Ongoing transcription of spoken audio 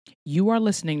You are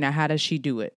listening to How Does She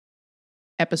Do It?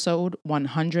 Episode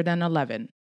 111.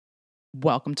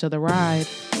 Welcome to the ride.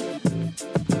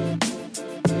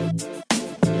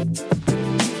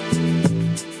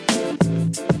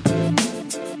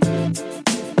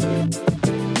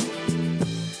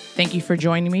 Thank you for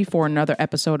joining me for another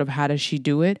episode of How Does She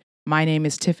Do It? My name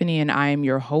is Tiffany and I am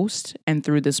your host. And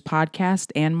through this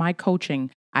podcast and my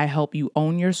coaching, I help you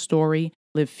own your story,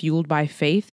 live fueled by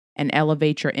faith, and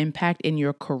elevate your impact in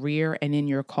your career and in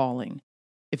your calling.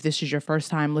 If this is your first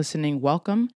time listening,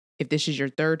 welcome. If this is your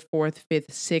third, fourth,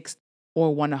 fifth, sixth,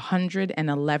 or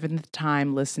 111th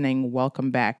time listening,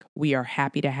 welcome back. We are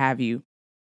happy to have you.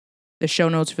 The show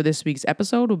notes for this week's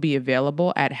episode will be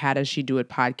available at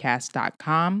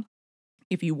howdoesshedoitpodcast.com.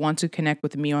 If you want to connect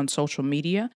with me on social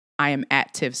media, I am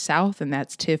at Tiff South, and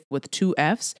that's Tiff with 2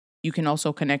 F's. You can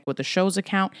also connect with the show's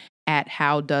account at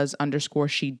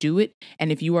howdoes_she-do-it.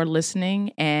 And if you are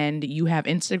listening and you have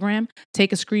Instagram,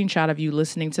 take a screenshot of you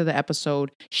listening to the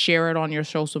episode, share it on your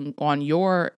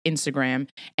Instagram,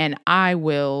 and I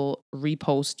will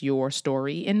repost your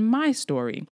story in my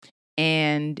story.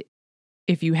 And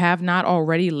if you have not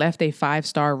already left a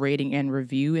 5-star rating and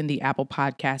review in the Apple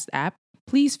Podcast app,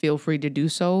 please feel free to do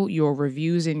so. Your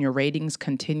reviews and your ratings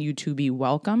continue to be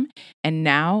welcome. And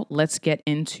now let's get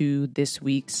into this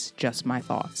week's Just My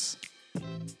Thoughts.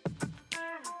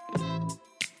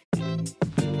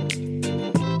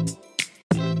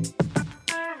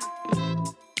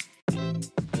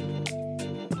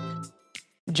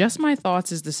 Just My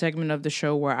Thoughts is the segment of the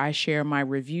show where I share my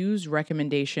reviews,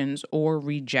 recommendations, or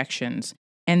rejections.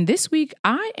 And this week,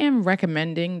 I am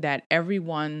recommending that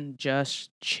everyone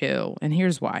just chill. And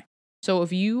here's why. So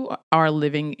if you are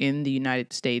living in the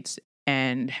United States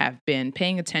and have been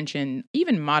paying attention,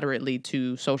 even moderately,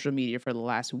 to social media for the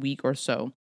last week or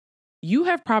so, you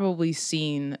have probably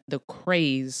seen the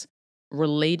craze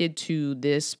related to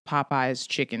this Popeyes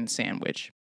chicken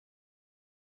sandwich.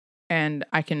 And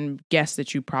I can guess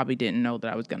that you probably didn't know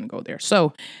that I was going to go there.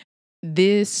 So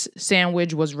this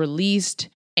sandwich was released,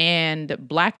 and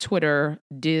Black Twitter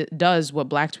does what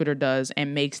Black Twitter does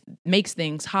and makes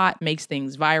things hot, makes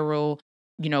things viral,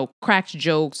 cracks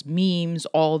jokes, memes,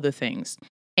 all the things.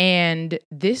 And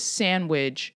this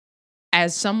sandwich,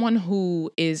 as someone who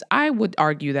is, I would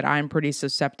argue that I'm pretty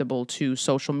susceptible to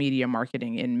social media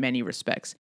marketing in many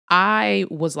respects. I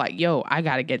was like, yo, I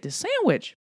got to get this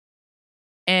sandwich.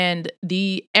 And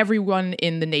everyone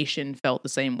in the nation felt the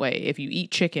same way. If you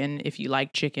eat chicken, if you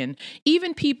like chicken,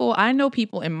 even I know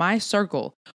people in my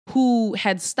circle who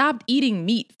had stopped eating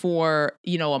meat for,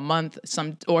 a month,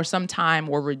 some time,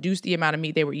 or reduced the amount of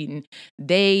meat they were eating,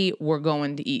 they were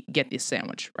going to get this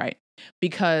sandwich, right?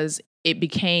 Because it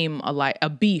became a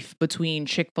beef between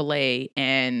Chick-fil-A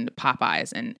and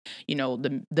Popeyes, and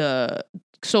the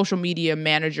social media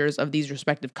managers of these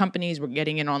respective companies were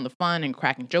getting in on the fun and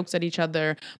cracking jokes at each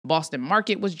other. Boston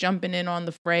Market was jumping in on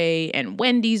the fray, and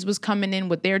Wendy's was coming in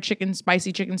with their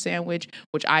spicy chicken sandwich,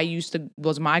 which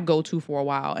was my go-to for a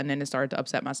while, and then it started to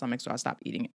upset my stomach, so I stopped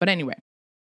eating it. But anyway,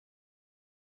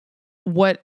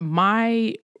 what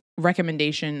my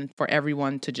recommendation for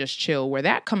everyone to just chill, where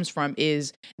that comes from,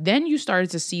 is then you started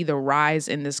to see the rise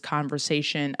in this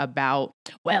conversation about,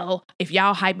 well, if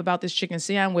y'all hype about this chicken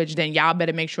sandwich, then y'all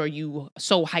better make sure you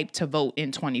so hyped to vote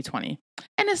in 2020.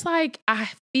 And it's like, I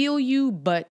feel you,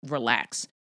 but relax.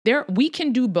 We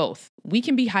can do both. We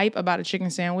can be hype about a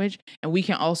chicken sandwich, and we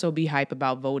can also be hype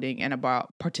about voting and about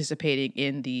participating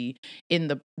in the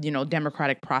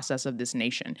democratic process of this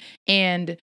nation.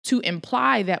 And to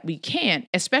imply that we can't,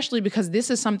 especially because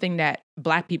this is something that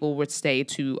Black people would say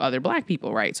to other Black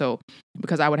people, right? So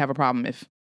because I would have a problem if,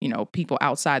 people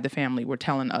outside the family were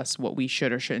telling us what we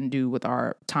should or shouldn't do with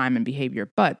our time and behavior.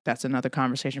 But that's another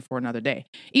conversation for another day.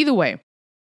 Either way,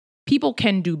 people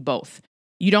can do both.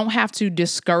 You don't have to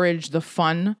discourage the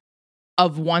fun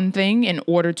of one thing in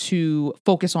order to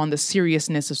focus on the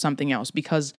seriousness of something else,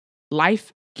 because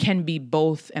life can be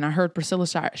both. And I heard Priscilla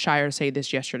Shirer say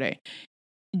this yesterday.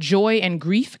 Joy and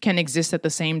grief can exist at the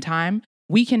same time.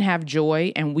 We can have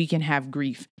joy and we can have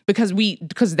grief because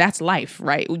that's life,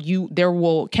 right?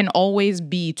 Can always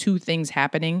be two things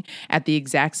happening at the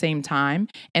exact same time.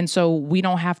 And so we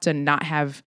don't have to not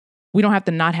have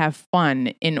fun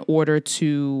in order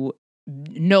to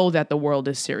know that the world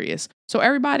is serious. So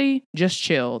everybody just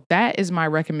chill. That is my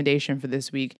recommendation for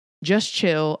this week. Just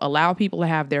chill, allow people to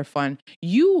have their fun.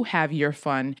 You have your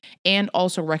fun, and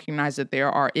also recognize that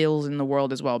there are ills in the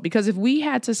world as well. Because if we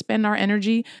had to spend our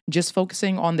energy just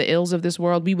focusing on the ills of this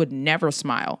world, we would never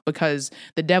smile, because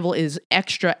the devil is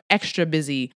extra, extra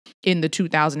busy in the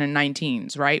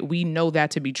 2019s, right? We know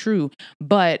that to be true,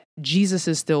 but Jesus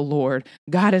is still Lord.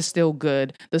 God is still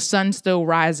good. The sun still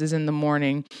rises in the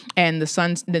morning, and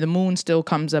the moon still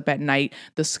comes up at night.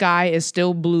 The sky is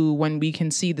still blue when we can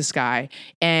see the sky,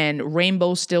 and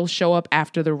rainbows still show up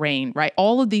after the rain, right?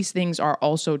 All of these things are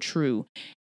also true.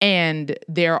 And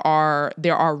there are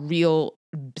real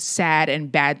sad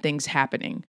and bad things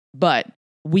happening, but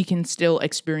we can still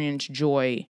experience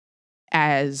joy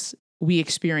as we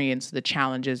experience the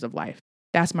challenges of life.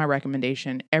 That's my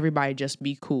recommendation. Everybody just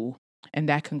be cool. And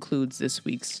that concludes this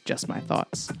week's Just My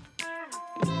Thoughts.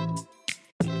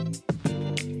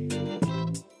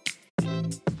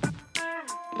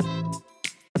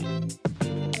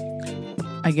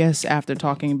 I guess after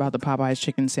talking about the Popeyes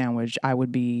chicken sandwich, I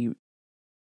would be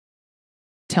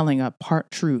telling a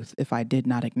part truth if I did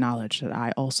not acknowledge that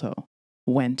I also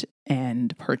went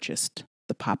and purchased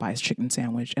the Popeyes chicken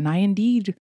sandwich. And I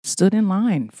indeed stood in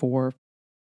line for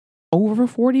over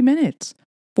 40 minutes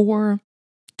for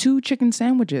 2 chicken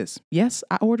sandwiches. Yes,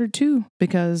 I ordered 2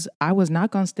 because I was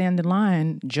not going to stand in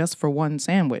line just for one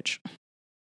sandwich.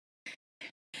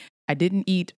 I didn't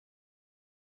eat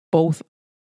both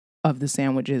of the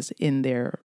sandwiches in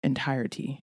their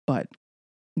entirety, but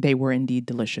they were indeed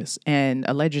delicious. And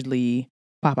allegedly,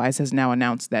 Popeyes has now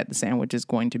announced that the sandwich is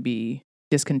going to be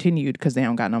discontinued because they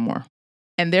don't got no more.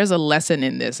 And there's a lesson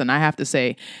in this. And I have to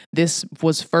say, this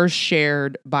was first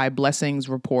shared by Blessings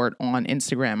Report on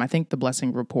Instagram. I think the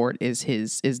Blessing Report is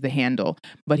the handle.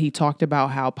 But he talked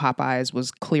about how Popeyes was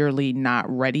clearly not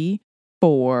ready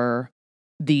for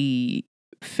the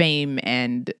fame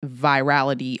and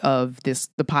virality of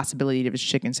the possibility of his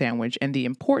chicken sandwich, and the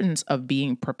importance of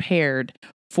being prepared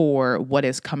for what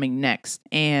is coming next.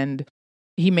 And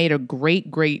he made a great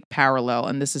parallel,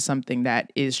 and this is something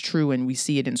that is true, and we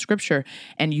see it in scripture,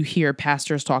 and you hear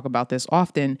pastors talk about this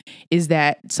often, is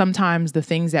that sometimes the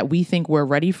things that we think we're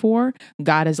ready for,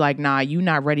 God is like, nah, you're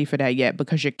not ready for that yet,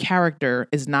 because your character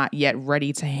is not yet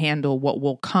ready to handle what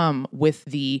will come with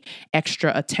the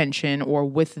extra attention, or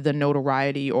with the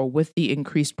notoriety, or with the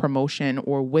increased promotion,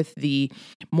 or with the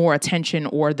more attention,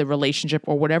 or the relationship,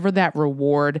 or whatever that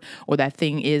reward or that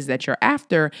thing is that you're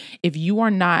after. If you are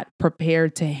not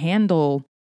prepared to handle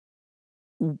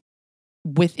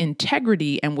with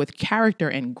integrity and with character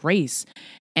and grace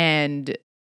and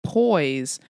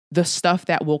poise the stuff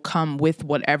that will come with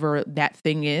whatever that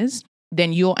thing is,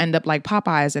 then you'll end up like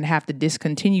Popeyes and have to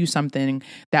discontinue something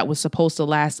that was supposed to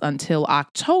last until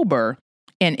October.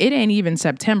 And it ain't even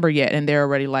September yet, and they're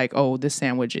already like, oh, this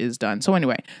sandwich is done. So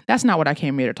anyway, that's not what I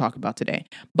came here to talk about today.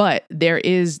 But there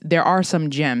are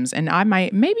some gems, and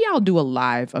maybe I'll do a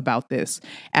live about this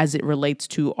as it relates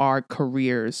to our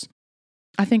careers.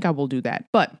 I think I will do that.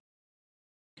 But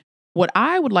what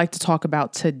I would like to talk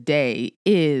about today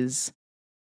is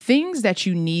things that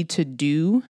you need to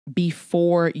do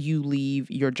before you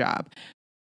leave your job.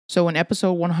 So in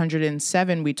episode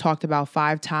 107, we talked about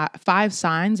 5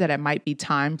 signs that it might be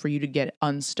time for you to get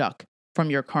unstuck from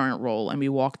your current role. And we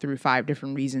walked through 5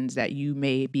 different reasons that you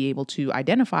may be able to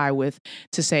identify with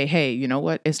to say, hey, you know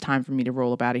what? It's time for me to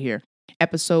roll up out of here.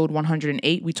 Episode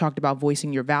 108, we talked about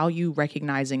voicing your value,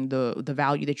 recognizing the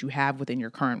value that you have within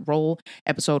your current role.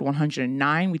 Episode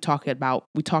 109, we talked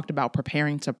about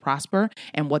preparing to prosper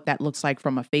and what that looks like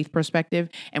from a faith perspective.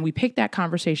 And we picked that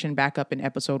conversation back up in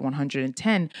episode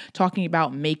 110, talking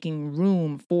about making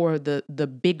room for the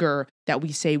bigger that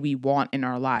we say we want in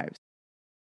our lives.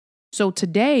 So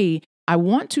today, I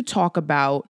want to talk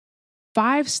about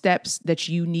 5 steps that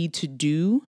you need to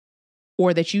do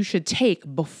or that you should take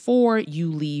before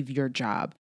you leave your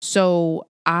job. So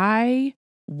I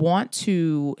want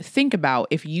to think about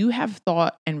if you have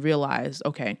thought and realized,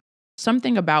 okay,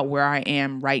 something about where I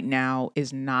am right now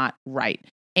is not right.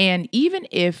 And even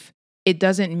if it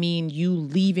doesn't mean you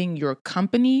leaving your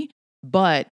company,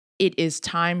 but it is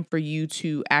time for you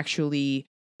to actually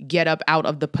get up out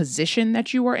of the position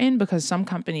that you are in, because some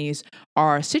companies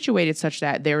are situated such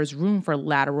that there is room for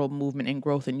lateral movement and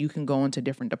growth, and you can go into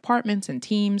different departments and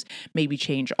teams, maybe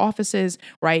change offices,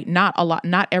 right?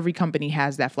 Not every company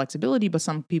has that flexibility, but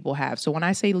some people have. So when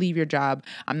I say leave your job,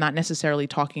 I'm not necessarily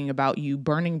talking about you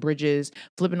burning bridges,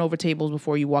 flipping over tables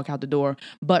before you walk out the door,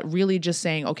 but really just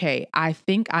saying, okay, I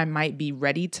think I might be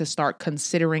ready to start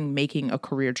considering making a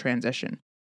career transition.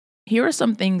 Here are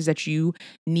some things that you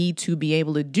need to be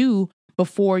able to do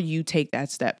before you take that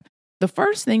step. The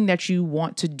first thing that you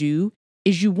want to do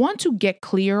is you want to get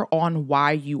clear on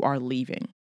why you are leaving.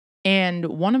 And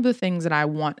one of the things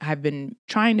that have been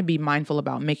trying to be mindful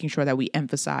about, making sure that we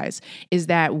emphasize, is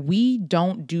that we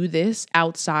don't do this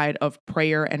outside of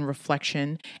prayer and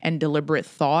reflection and deliberate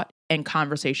thought and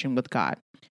conversation with God.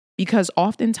 Because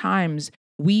oftentimes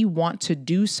we want to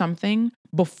do something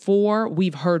before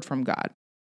we've heard from God.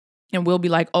 And we'll be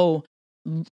like, oh,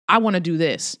 I want to do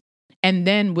this. And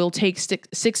then we'll take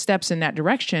six steps in that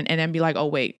direction and then be like, oh,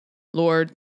 wait,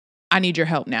 Lord, I need your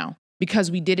help now.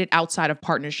 Because we did it outside of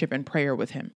partnership and prayer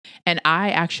with him. And I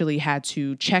actually had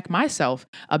to check myself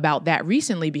about that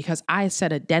recently because I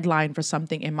set a deadline for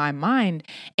something in my mind.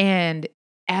 And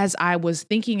as I was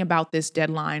thinking about this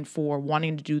deadline for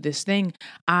wanting to do this thing,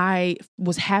 I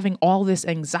was having all this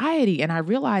anxiety. And I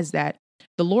realized that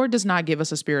the Lord does not give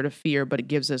us a spirit of fear, but it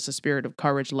gives us a spirit of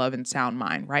courage, love, and sound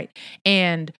mind, right?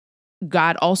 And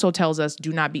God also tells us,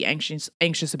 do not be anxious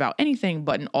about anything,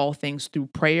 but in all things through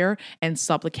prayer and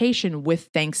supplication with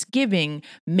thanksgiving,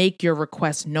 make your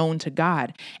requests known to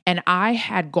God. And I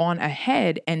had gone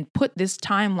ahead and put this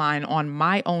timeline on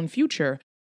my own future.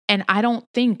 And I don't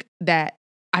think that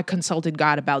I consulted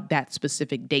God about that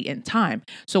specific date and time.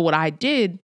 So what I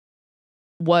did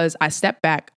was I stepped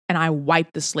back and I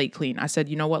wiped the slate clean. I said,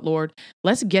 you know what, Lord,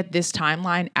 let's get this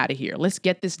timeline out of here. Let's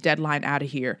get this deadline out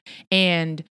of here.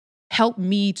 And help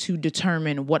me to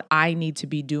determine what I need to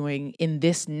be doing in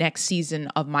this next season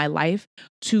of my life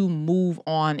to move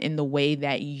on in the way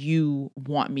that you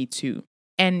want me to.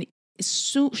 And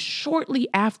shortly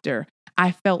after,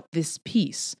 I felt this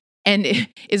peace. And it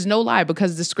is no lie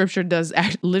because the scripture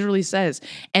literally says,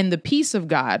 and the peace of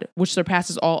God, which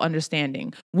surpasses all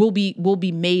understanding, will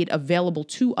be made available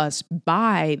to us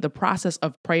by the process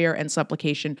of prayer and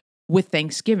supplication with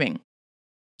thanksgiving.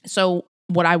 So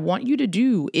what I want you to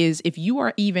do is, if you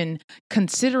are even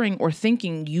considering or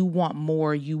thinking you want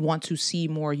more, you want to see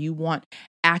more, you want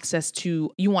access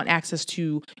to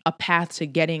a path to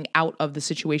getting out of the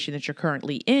situation that you're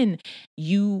currently in,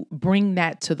 you bring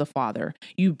that to the Father.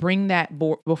 You bring that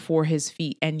before his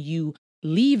feet and you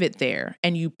leave it there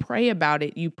and you pray about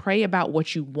it. You pray about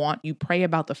what you want. You pray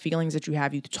about the feelings that you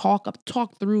have. You talk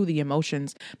through the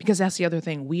emotions, because that's the other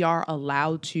thing. We are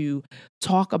allowed to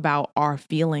talk about our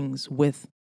feelings with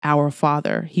our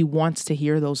Father. He wants to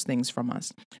hear those things from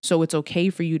us. So it's okay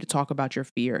for you to talk about your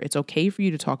fear. It's okay for you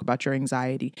to talk about your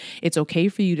anxiety. It's okay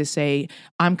for you to say,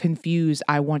 I'm confused.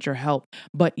 I want your help.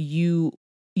 But you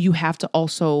have to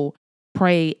also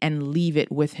pray and leave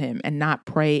it with him and not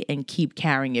pray and keep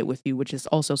carrying it with you, which is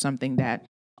also something that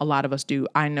a lot of us do.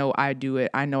 I know I do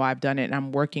it. I know I've done it. And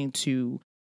I'm working to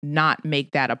not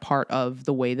make that a part of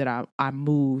the way that I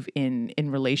move in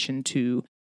relation to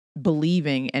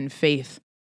believing and faith.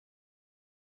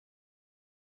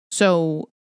 So,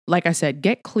 like I said,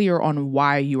 get clear on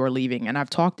why you are leaving. And I've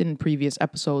talked in previous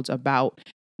episodes about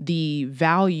the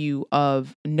value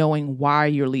of knowing why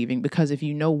you're leaving, because if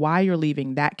you know why you're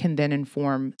leaving, that can then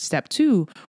inform step 2,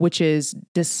 which is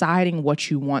deciding what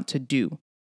you want to do.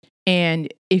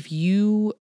 And if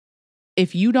you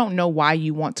don't know why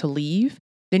you want to leave,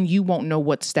 then you won't know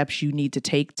what steps you need to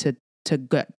take to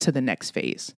get to the next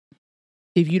phase.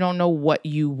 If you don't know why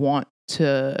you want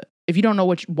to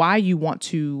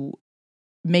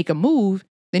make a move,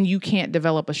 then you can't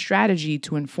develop a strategy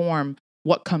to inform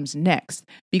what comes next,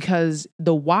 because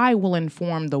the why will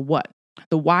inform the what.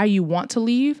 The why you want to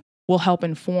leave will help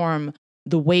inform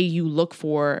the way you look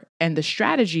for and the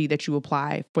strategy that you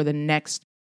apply for the next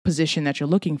position that you're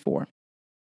looking for.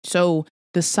 So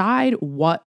decide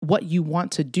what you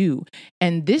want to do.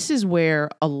 And this is where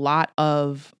a lot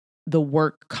of the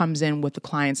work comes in with the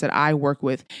clients that I work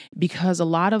with, because a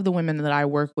lot of the women that I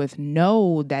work with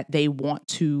know that they want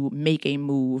to make a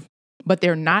move, but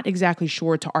they're not exactly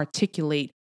sure to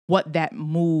articulate what that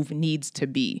move needs to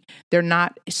be. They're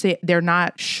not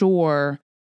sure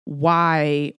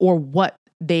why or what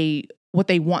they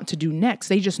want to do next.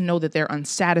 They just know that they're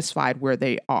unsatisfied where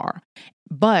they are.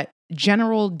 But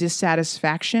general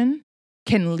dissatisfaction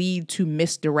can lead to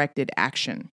misdirected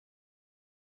action.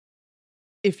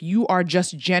 If you are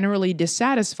just generally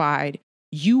dissatisfied,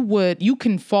 you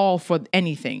can fall for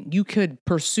anything. You could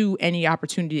pursue any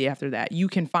opportunity after that. You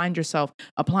can find yourself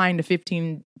applying to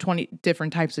 15, 20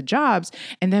 different types of jobs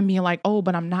and then being like, oh,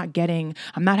 but I'm not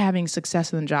having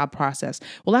success in the job process.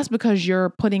 Well, that's because you're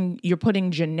putting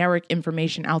generic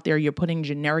information out there. You're putting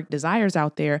generic desires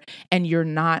out there, and you're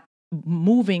not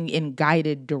moving in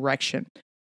guided direction.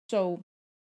 So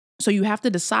you have to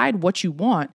decide what you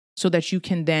want so that you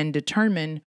can then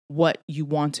determine what you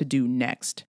want to do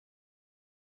next.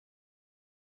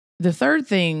 The third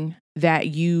thing that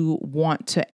you want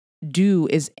to do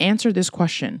is answer this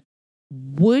question: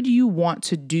 would you want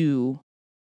to do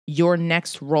your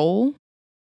next role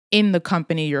in the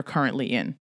company you're currently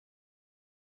in?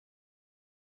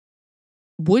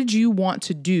 Would you want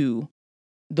to do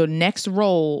the next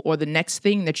role or the next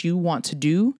thing that you want to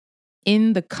do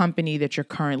in the company that you're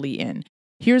currently in?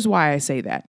 Here's why I say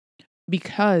that.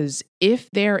 Because if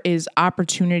there is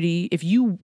opportunity, if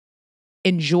you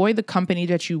enjoy the company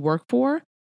that you work for,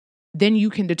 then you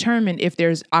can determine if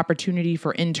there's opportunity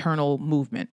for internal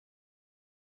movement.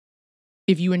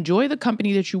 If you enjoy the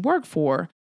company that you work for,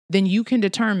 then you can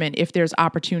determine if there's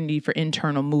opportunity for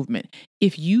internal movement.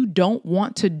 If you don't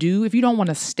want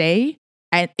to stay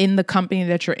in the company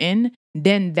that you're in,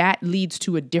 then that leads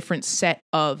to a different set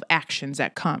of actions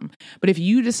that come. But if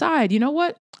you decide, you know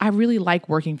what, I really like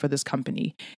working for this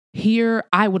company. Here,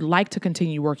 I would like to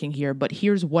continue working here, but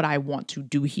here's what I want to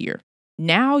do here.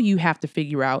 Now you have to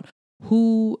figure out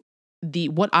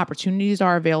what opportunities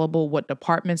are available, what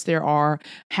departments there are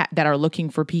that are looking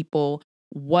for people,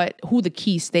 who the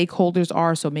key stakeholders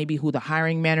are. So maybe who the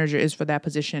hiring manager is for that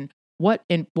position, what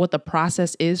the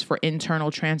process is for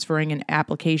internal transferring and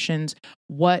applications,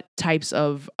 what types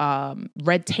of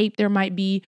red tape there might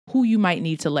be, who you might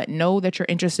need to let know that you're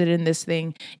interested in this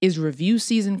thing. Is review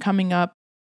season coming up?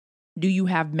 Do you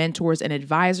have mentors and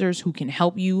advisors who can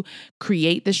help you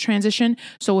create this transition?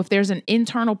 So if there's an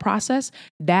internal process,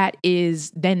 then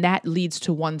that leads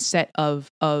to one set of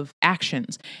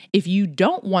actions. If you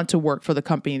don't want to work for the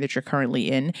company that you're currently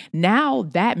in, now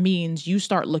that means you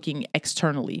start looking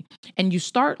externally, and you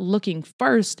start looking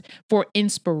first for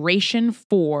inspiration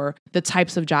for the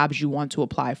types of jobs you want to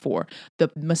apply for. The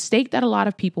mistake that a lot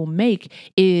of people make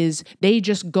is they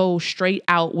just go straight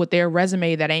out with their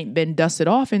resume that ain't been dusted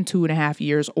off in 2.5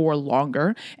 years or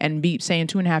longer, and be saying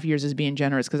 2.5 years is being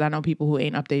generous, because I know people who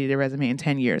ain't updated their resume in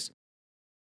 10 years.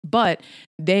 But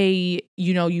you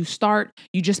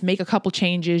just make a couple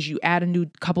changes, you add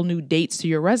couple new dates to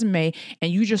your resume,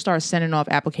 and you just start sending off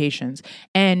applications.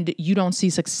 And you don't see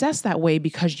success that way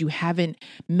because you haven't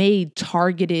made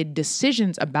targeted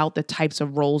decisions about the types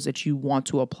of roles that you want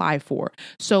to apply for.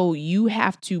 So you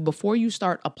have to, before you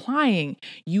start applying,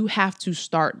 you have to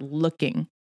start looking.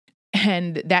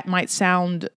 And that might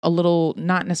sound a little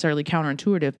not necessarily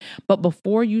counterintuitive, but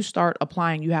before you start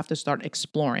applying, you have to start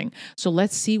exploring. So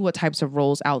let's see what types of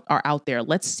roles are out there.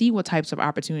 Let's see what types of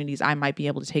opportunities I might be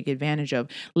able to take advantage of.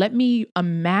 Let me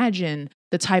imagine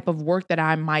the type of work that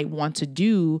I might want to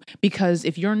do, because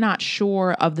if you're not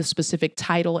sure of the specific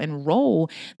title and role,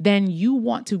 then you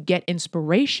want to get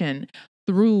inspiration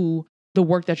through the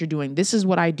work that you're doing. This is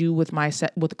what I do with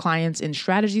with clients in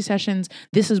strategy sessions.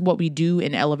 This is what we do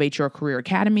in Elevate Your Career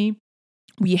Academy.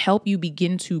 We help you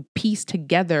begin to piece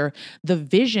together the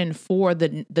vision for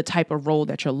the type of role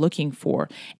that you're looking for.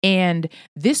 And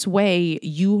this way,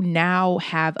 you now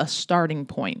have a starting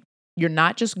point. You're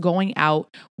not just going out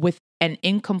with an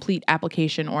incomplete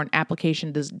application or an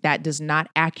application that does not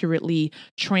accurately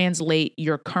translate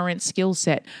your current skill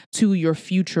set to your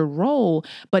future role,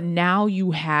 but now you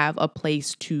have a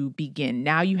place to begin.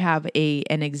 Now you have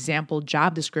an example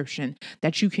job description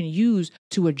that you can use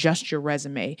to adjust your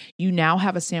resume. You now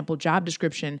have a sample job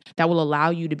description that will allow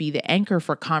you to be the anchor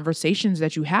for conversations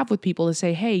that you have with people to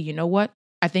say, hey, you know what?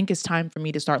 I think it's time for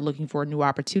me to start looking for a new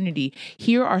opportunity.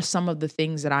 Here are some of the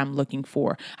things that I'm looking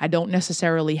for. I don't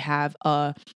necessarily have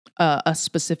a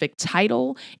specific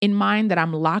title in mind that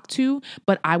I'm locked to,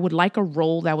 but I would like a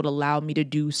role that would allow me to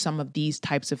do some of these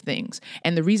types of things.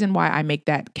 And the reason why I make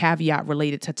that caveat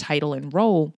related to title and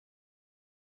role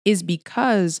is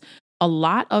because a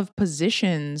lot of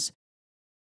positions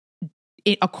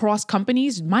across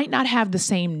companies might not have the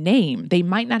same name. They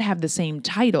might not have the same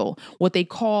title. What they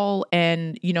call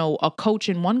a coach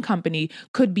in one company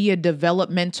could be a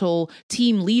developmental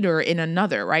team leader in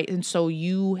another, right? And so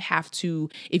you have to,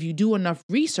 if you do enough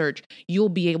research, you'll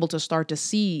be able to start to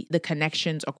see the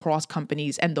connections across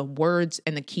companies and the words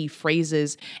and the key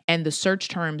phrases and the search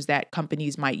terms that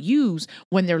companies might use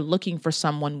when they're looking for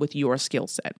someone with your skill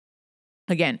set.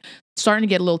 Again, starting to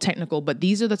get a little technical, but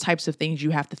these are the types of things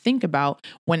you have to think about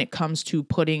when it comes to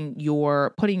putting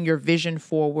your vision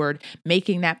forward,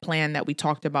 making that plan that we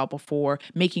talked about before,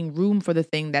 making room for the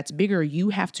thing that's bigger. You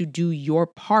have to do your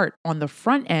part on the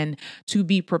front end to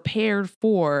be prepared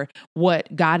for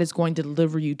what God is going to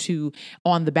deliver you to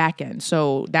on the back end.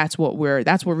 So that's what we're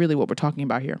talking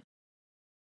about here.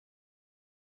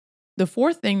 The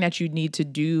fourth thing that you need to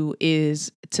do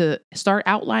is to start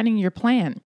outlining your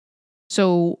plan.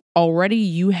 So already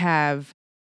you have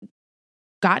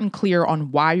gotten clear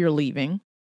on why you're leaving.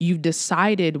 You've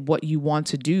decided what you want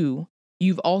to do.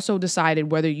 You've also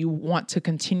decided whether you want to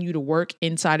continue to work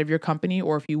inside of your company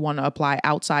or if you want to apply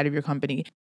outside of your company.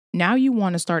 Now you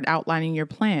want to start outlining your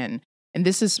plan. And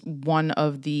this is one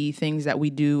of the things that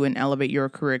we do in Elevate Your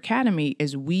Career Academy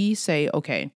is we say,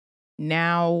 okay,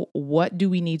 now what do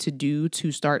we need to do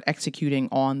to start executing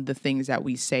on the things that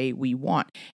we say we want?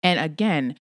 And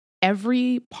again,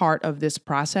 every part of this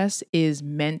process is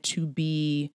meant to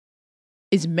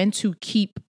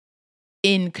keep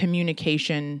in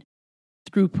communication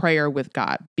through prayer with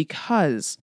God,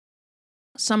 because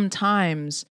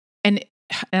sometimes, and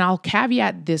I'll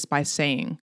caveat this by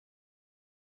saying,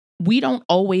 we don't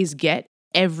always get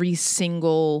every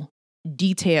single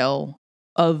detail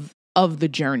of the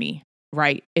journey,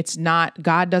 right? It's not,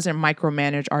 God doesn't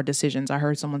micromanage our decisions. I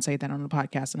heard someone say that on the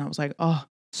podcast and I was like, oh,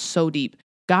 so deep.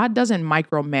 God doesn't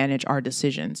micromanage our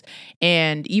decisions.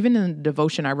 And even in the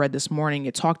devotion I read this morning,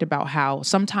 it talked about how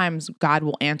sometimes God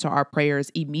will answer our prayers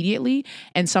immediately,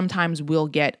 and sometimes we'll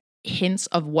get hints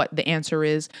of what the answer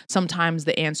is. Sometimes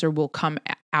the answer will come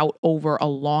out over a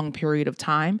long period of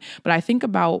time. But I think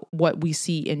about what we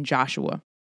see in Joshua.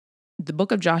 The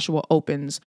book of Joshua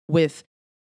opens with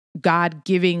God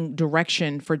giving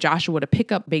direction for Joshua to pick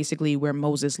up basically where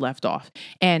Moses left off.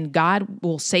 And God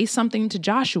will say something to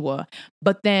Joshua,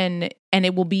 and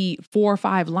it will be 4 or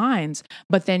 5 lines,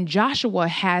 but then Joshua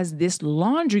has this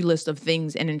laundry list of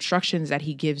things and instructions that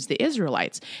he gives the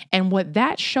Israelites. And what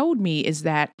that showed me is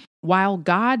that while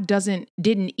God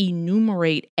didn't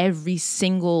enumerate every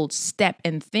single step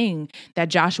and thing that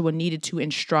Joshua needed to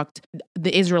instruct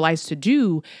the Israelites to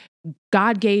do,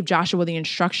 God gave Joshua the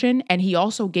instruction, and he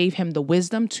also gave him the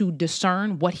wisdom to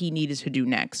discern what he needed to do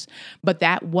next. But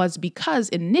that was because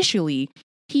initially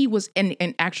he was, and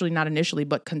actually not initially,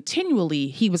 but continually,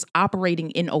 he was operating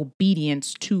in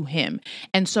obedience to him.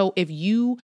 And so if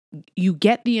you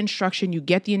get the instruction, you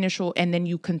get the initial, and then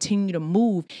you continue to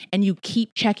move and you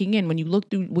keep checking in. When you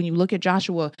look at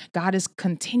Joshua, God is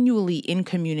continually in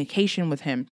communication with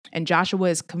him, and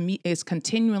Joshua is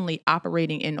continually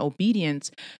operating in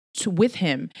obedience with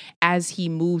him as he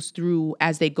moves through,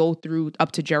 as they go through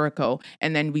up to Jericho.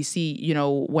 And then we see,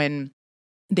 when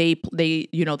the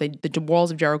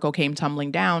walls of Jericho came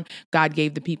tumbling down, God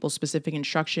gave the people specific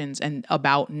instructions and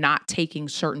about not taking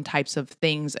certain types of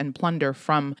things and plunder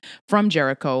from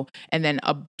Jericho. And then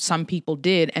some people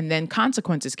did, and then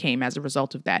consequences came as a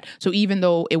result of that. So even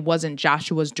though it wasn't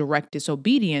Joshua's direct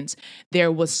disobedience,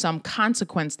 there was some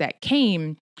consequence that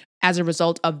came as a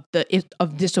result of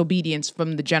disobedience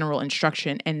from the general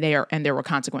instruction, and there were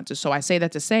consequences. So I say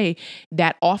that to say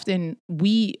that often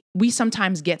we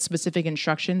sometimes get specific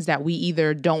instructions that we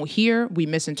either don't hear, we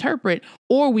misinterpret,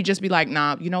 or we just be like,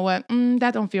 nah, you know what?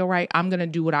 That don't feel right. I'm going to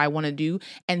do what I want to do.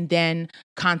 And then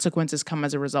consequences come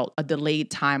as a result, a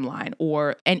delayed timeline,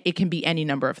 and it can be any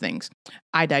number of things.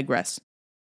 I digress.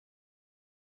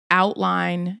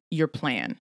 Outline your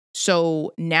plan.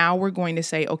 So now we're going to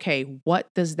say, okay, what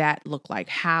does that look like?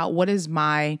 What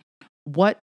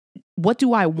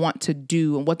do I want to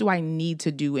do, and what do I need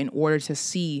to do in order to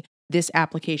see this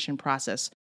application process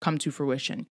come to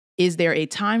fruition? Is there a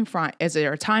time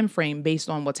frame based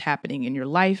on what's happening in your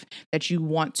life that you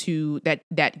want to,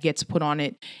 that gets put on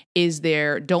it?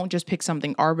 Don't just pick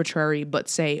something arbitrary, but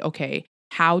say, okay,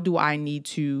 how do I need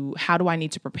to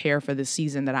prepare for the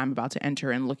season that I'm about to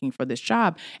enter and looking for this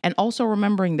job? And also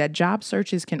remembering that job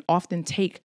searches can often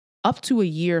take up to a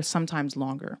year, sometimes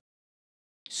longer.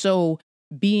 So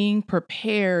being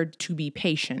prepared to be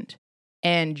patient.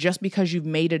 And just because you've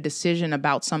made a decision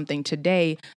about something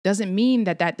today doesn't mean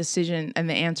that decision and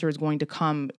the answer is going to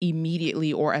come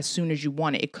immediately or as soon as you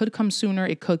want it. It could come sooner,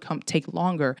 it could take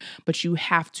longer, but you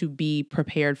have to be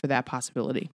prepared for that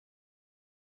possibility.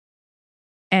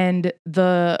 And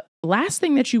the last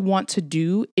thing that you want to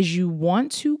do is you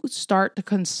want to start to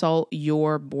consult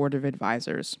your board of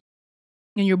advisors.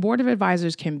 And your board of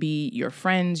advisors can be your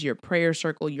friends, your prayer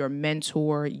circle, your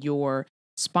mentor, your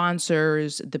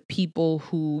sponsors, the people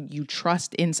who you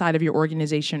trust inside of your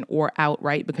organization or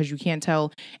outright, because you can't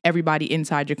tell everybody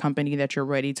inside your company that you're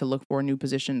ready to look for a new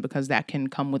position, because that can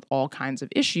come with all kinds of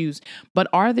issues. But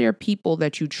are there people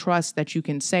that you trust that you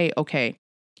can say, okay,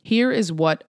 here is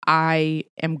what I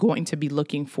am going to be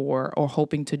looking for or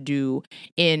hoping to do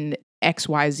in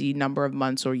XYZ number of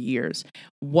months or years?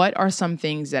 What are some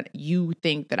things that you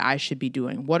think that I should be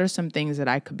doing? What are some things that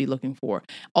I could be looking for?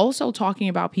 Also talking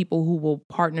about people who will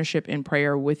partnership in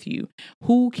prayer with you.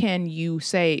 Who can you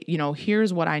say,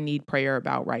 here's what I need prayer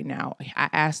about right now. I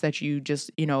ask that you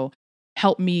just,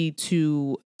 help me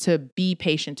to be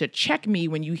patient, to check me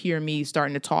when you hear me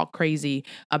starting to talk crazy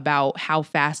about how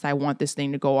fast I want this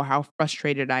thing to go or how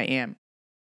frustrated I am.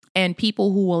 and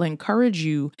people who will encourage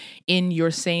you in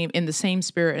the same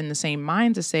spirit, in the same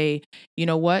mind to say, you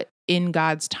know what, in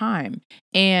God's time.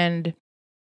 And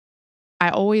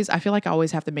I feel like I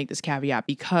always have to make this caveat,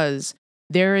 because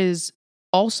there is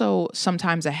also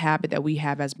sometimes a habit that we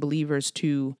have as believers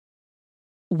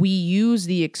we use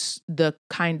the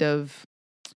kind of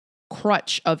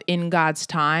crutch of in God's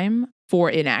time for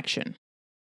inaction.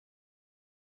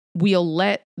 We'll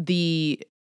let the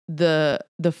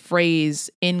phrase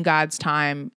in God's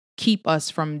time keep us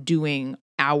from doing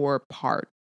our part.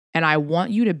 And I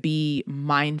want you to be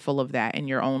mindful of that in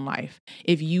your own life.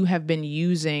 If you have been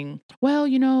using,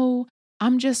 well,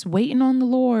 I'm just waiting on the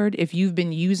Lord, if you've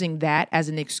been using that as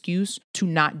an excuse to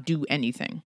not do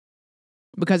anything.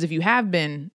 Because if you have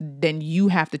been, then you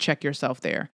have to check yourself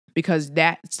there. Because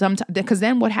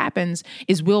then what happens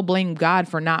is we'll blame God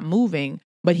for not moving,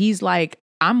 but he's like,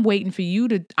 I'm waiting for you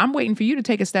to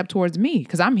take a step towards me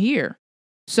because I'm here.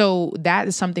 So that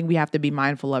is something we have to be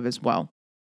mindful of as well.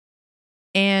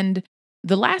 And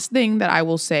the last thing that I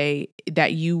will say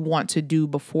that you want to do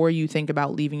before you think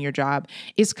about leaving your job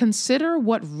is consider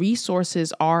what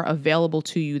resources are available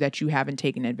to you that you haven't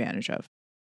taken advantage of.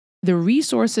 The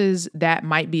resources that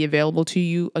might be available to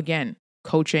you, again,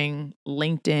 coaching,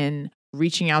 LinkedIn,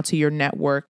 reaching out to your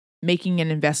network, making an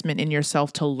investment in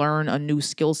yourself to learn a new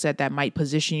skill set that might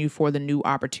position you for the new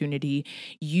opportunity.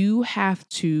 You have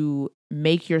to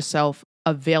make yourself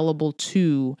available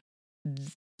to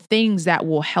things that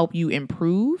will help you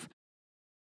improve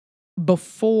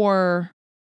before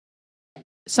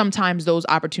sometimes those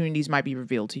opportunities might be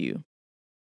revealed to you.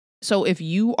 So if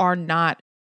you are not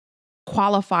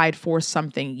qualified for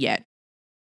something yet,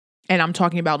 and I'm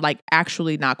talking about like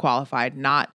actually not qualified,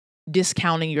 not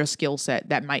discounting your skill set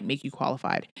that might make you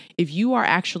qualified. If you are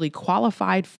actually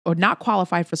qualified or not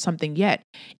qualified for something yet,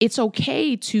 it's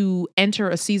okay to enter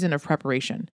a season of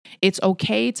preparation. It's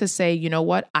okay to say, you know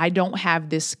what, I don't have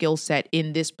this skill set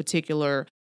in this particular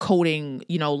coding,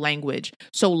 language.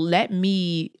 So let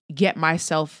me get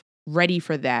myself ready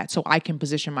for that so I can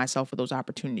position myself for those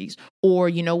opportunities. Or,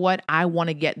 you know what, I want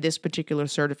to get this particular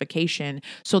certification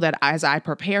so that as I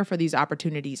prepare for these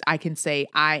opportunities, I can say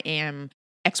I am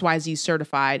XYZ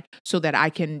certified so that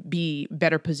I can be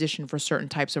better positioned for certain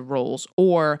types of roles.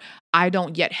 Or I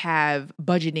don't yet have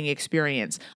budgeting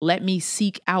experience. Let me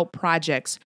seek out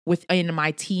projects within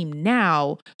my team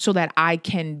now so that I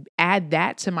can add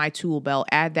that to my tool belt,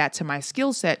 add that to my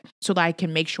skill set so that I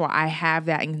can make sure I have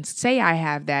that and say I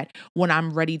have that when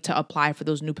I'm ready to apply for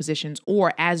those new positions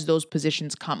or as those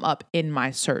positions come up in my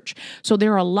search. So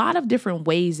there are a lot of different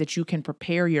ways that you can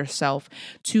prepare yourself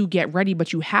to get ready,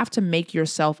 but you have to make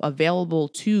yourself available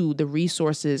to the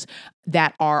resources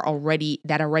that already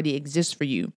exist for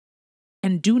you.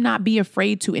 And do not be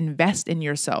afraid to invest in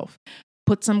yourself.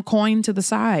 Put some coin to the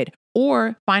side,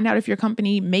 or find out if your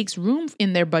company makes room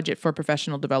in their budget for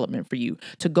professional development for you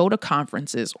to go to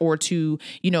conferences or to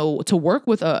work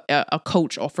with a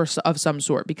coach of some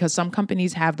sort, because some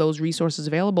companies have those resources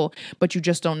available, but you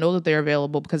just don't know that they're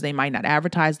available because they might not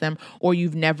advertise them, or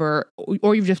you've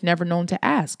just never known to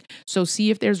ask. So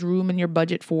see if there's room in your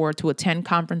budget to attend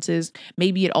conferences.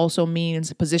 Maybe it also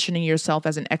means positioning yourself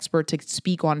as an expert to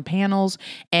speak on panels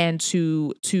and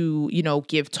to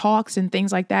give talks and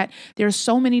things like that. There's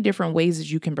so many different ways that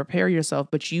you can prepare yourself,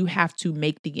 but you have to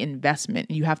make the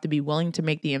investment. You have to be willing to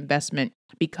make the investment,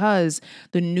 because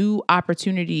the new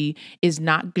opportunity is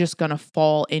not just going to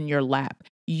fall in your lap.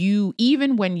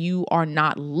 Even when you are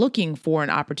not looking for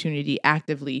an opportunity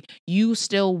actively, you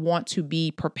still want to be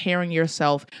preparing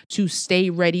yourself to stay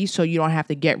ready so you don't have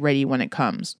to get ready when it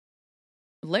comes.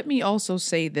 Let me also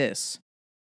say this.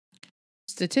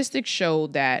 Statistics show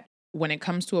that when it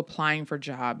comes to applying for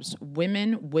jobs,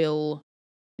 women will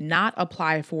not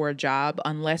apply for a job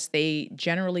unless they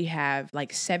generally have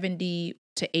like 70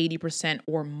 to 80%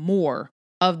 or more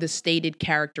of the stated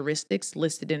characteristics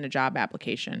listed in a job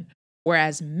application.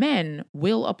 Whereas men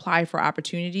will apply for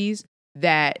opportunities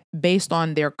that, based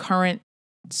on their current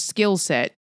skill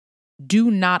set, do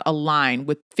not align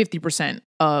with 50%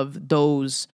 of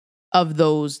the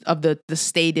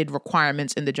stated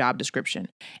requirements in the job description.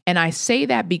 And I say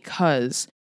that because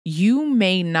you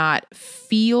may not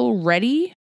feel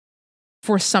ready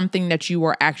for something that you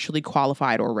are actually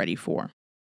qualified or ready for.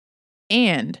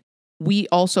 And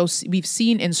we've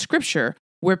seen in scripture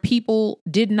where people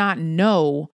did not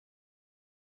know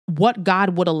what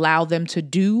God would allow them to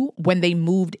do when they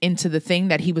moved into the thing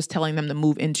that he was telling them to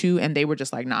move into. And they were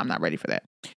just like, nah, I'm not ready for that.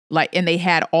 And they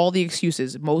had all the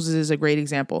excuses. Moses is a great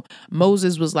example.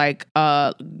 Moses was like,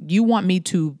 you want me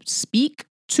to speak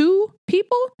to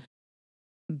people?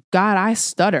 God, I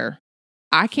stutter.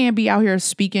 I can't be out here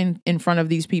speaking in front of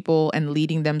these people and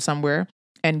leading them somewhere.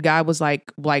 And God was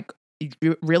like,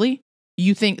 really?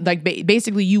 You think like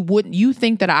basically you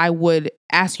think that I would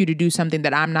ask you to do something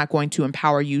that I'm not going to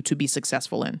empower you to be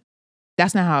successful in?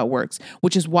 That's not how it works,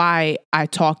 which is why I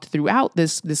talked throughout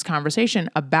this conversation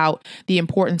about the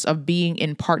importance of being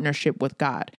in partnership with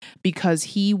God, because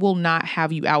he will not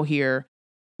have you out here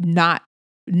not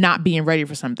being ready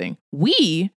for something.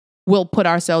 We will put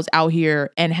ourselves out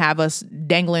here and have us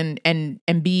dangling and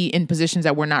be in positions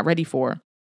that we're not ready for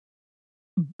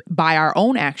by our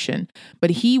own action, but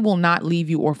he will not leave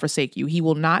you or forsake you. He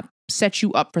will not set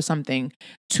you up for something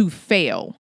to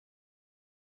fail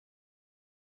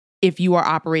if you are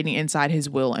operating inside his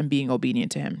will and being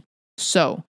obedient to him.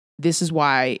 So this is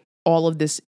why all of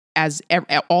this,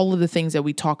 all of the things that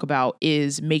we talk about,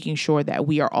 is making sure that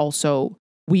we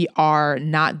are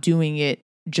not doing it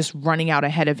just running out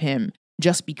ahead of him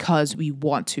just because we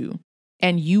want to.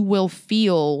 And you will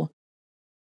feel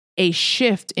a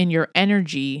shift in your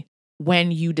energy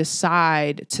when you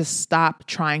decide to stop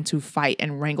trying to fight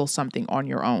and wrangle something on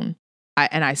your own.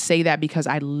 And I say that because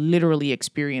I literally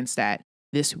experienced that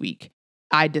this week.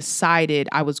 I decided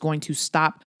I was going to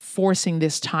stop forcing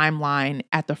this timeline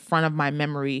at the front of my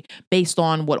memory based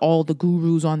on what all the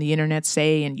gurus on the internet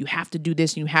say, and you have to do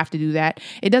this and you have to do that.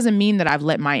 It doesn't mean that I've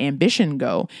let my ambition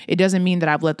go. It doesn't mean that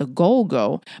I've let the goal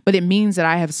go, but it means that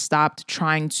I have stopped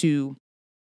trying to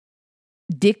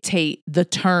dictate the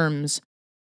terms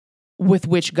with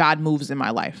which God moves in my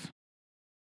life.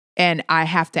 And I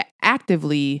have to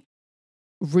actively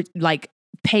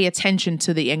pay attention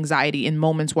to the anxiety in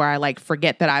moments where I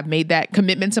forget that I've made that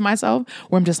commitment to myself,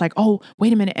 where I'm just like, oh,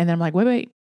 wait a minute. And then I'm like, wait,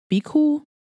 be cool.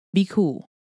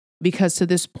 Because to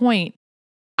this point,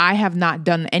 I have not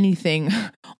done anything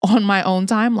on my own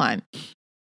timeline.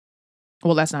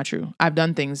 Well, that's not true. I've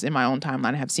done things in my own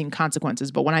timeline. I have seen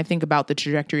consequences. But when I think about the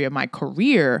trajectory of my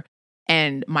career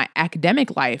and my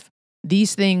academic life,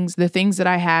 these things, the things that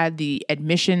I had, the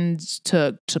admissions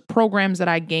to programs that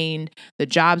I gained, the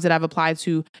jobs that I've applied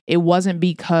to, it wasn't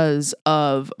because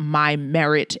of my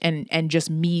merit and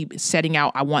just me setting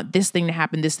out, I want this thing to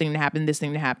happen, this thing to happen, this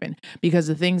thing to happen. Because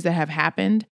the things that have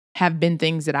happened have been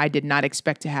things that I did not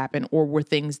expect to happen, or were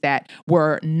things that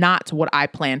were not what I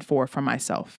planned for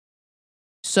myself.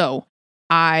 So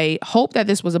I hope that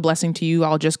this was a blessing to you.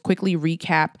 I'll just quickly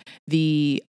recap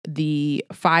the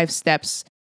 5 steps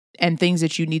and things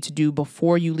that you need to do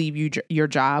before you leave your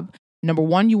job. Number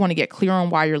 1, you want to get clear on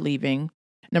why you're leaving.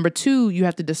 Number 2, you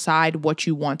have to decide what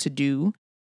you want to do.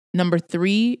 Number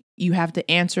 3, you have to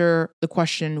answer the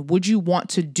question, would you want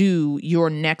to do your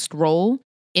next role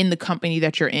in the company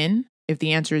that you're in? If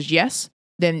the answer is yes,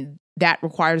 then that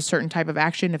requires a certain type of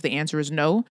action. If the answer is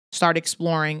no, start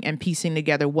exploring and piecing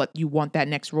together what you want that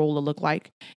next role to look like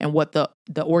and what the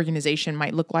organization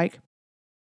might look like.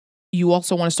 You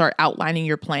also want to start outlining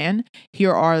your plan.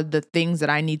 Here are the things that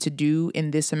I need to do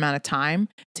in this amount of time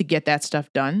to get that stuff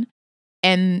done.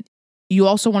 And you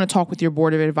also want to talk with your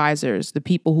board of advisors, the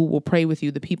people who will pray with you,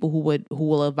 the people who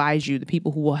will advise you, the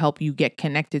people who will help you get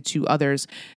connected to others,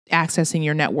 accessing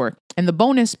your network. And the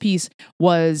bonus piece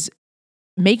was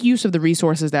make use of the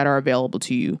resources that are available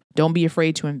to you. Don't be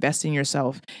afraid to invest in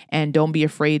yourself, and don't be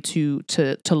afraid to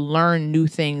learn new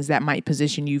things that might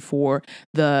position you for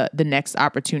the next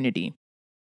opportunity.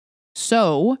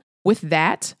 So with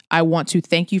that, I want to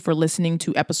thank you for listening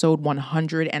to episode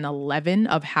 111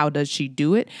 of How Does She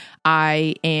Do It?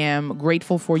 I am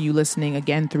grateful for you listening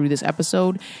again through this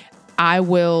episode. I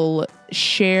will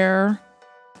share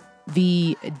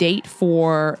the date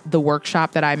for the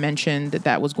workshop that I mentioned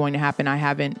that was going to happen. I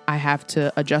have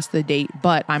to adjust the date,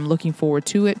 but I'm looking forward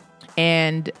to it.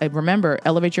 And remember,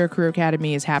 Elevate Your Career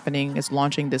Academy is happening. It's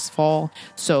launching this fall.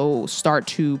 So start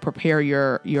to prepare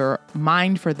your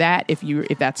mind for that. If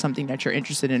that's something that you're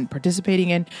interested in participating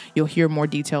in, you'll hear more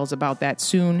details about that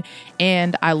soon.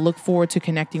 And I look forward to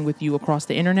connecting with you across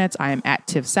the internet. I am at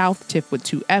Tiff South, Tiff with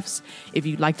 2 F's. If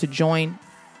you'd like to join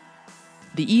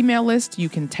the email list, you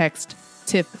can text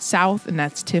Tiff South, and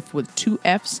that's Tiff with 2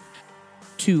 F's,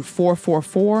 to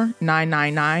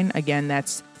 444-999. Again,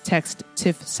 that's text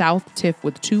Tiff South, Tiff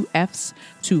with 2 F's,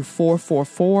 to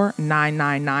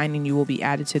 444-999, and you will be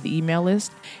added to the email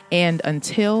list. And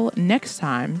until next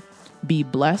time, be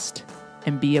blessed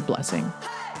and be a blessing.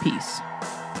 Peace.